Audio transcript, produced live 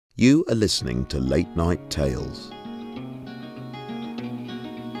You are listening to Late Night Tales.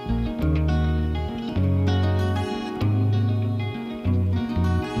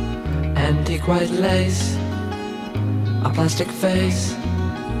 Antique white lace, a plastic face,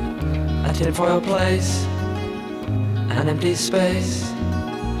 a tinfoil place, an empty space.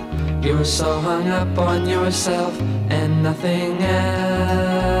 You were so hung up on yourself and nothing else.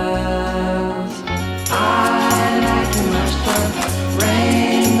 I like too much fun,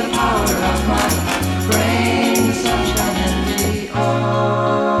 rain, the power of my brain, the sunshine and the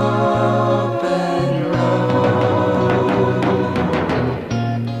open road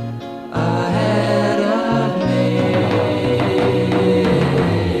ahead of me.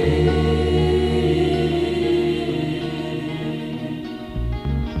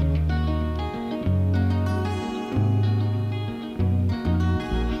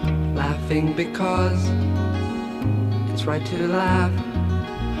 Laughing because it's right to laugh.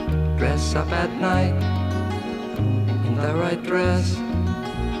 Dress up at night in the right dress.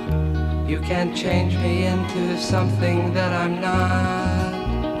 You can't change me into something that I'm not.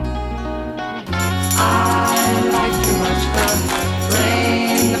 I like too much fun,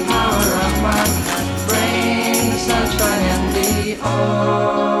 rain, the power of my brain, the sunshine and the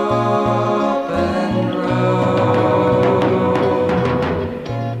open road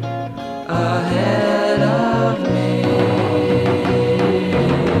ahead of me.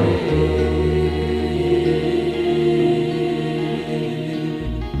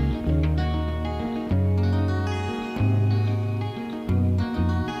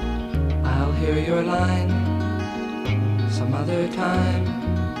 I'll hear your line some other time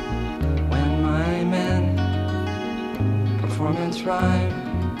when my men performance rhyme.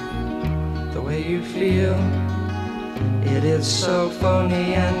 The way you feel, it is so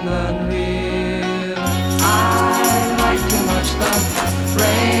phony and unreal. I like too much the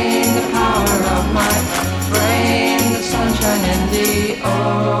rain, the power of my brain, the sunshine and the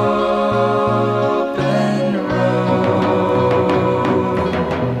open road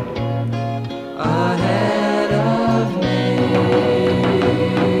ahead of me.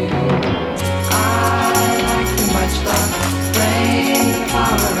 I like too much the rain, the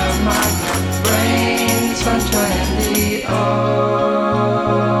power of my brain, the sunshine and the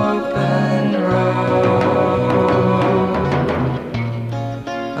open road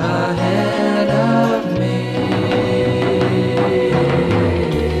ahead of me.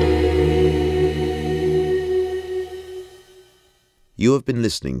 You have been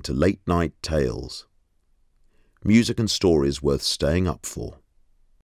listening to Late Night Tales. Music and stories worth staying up for.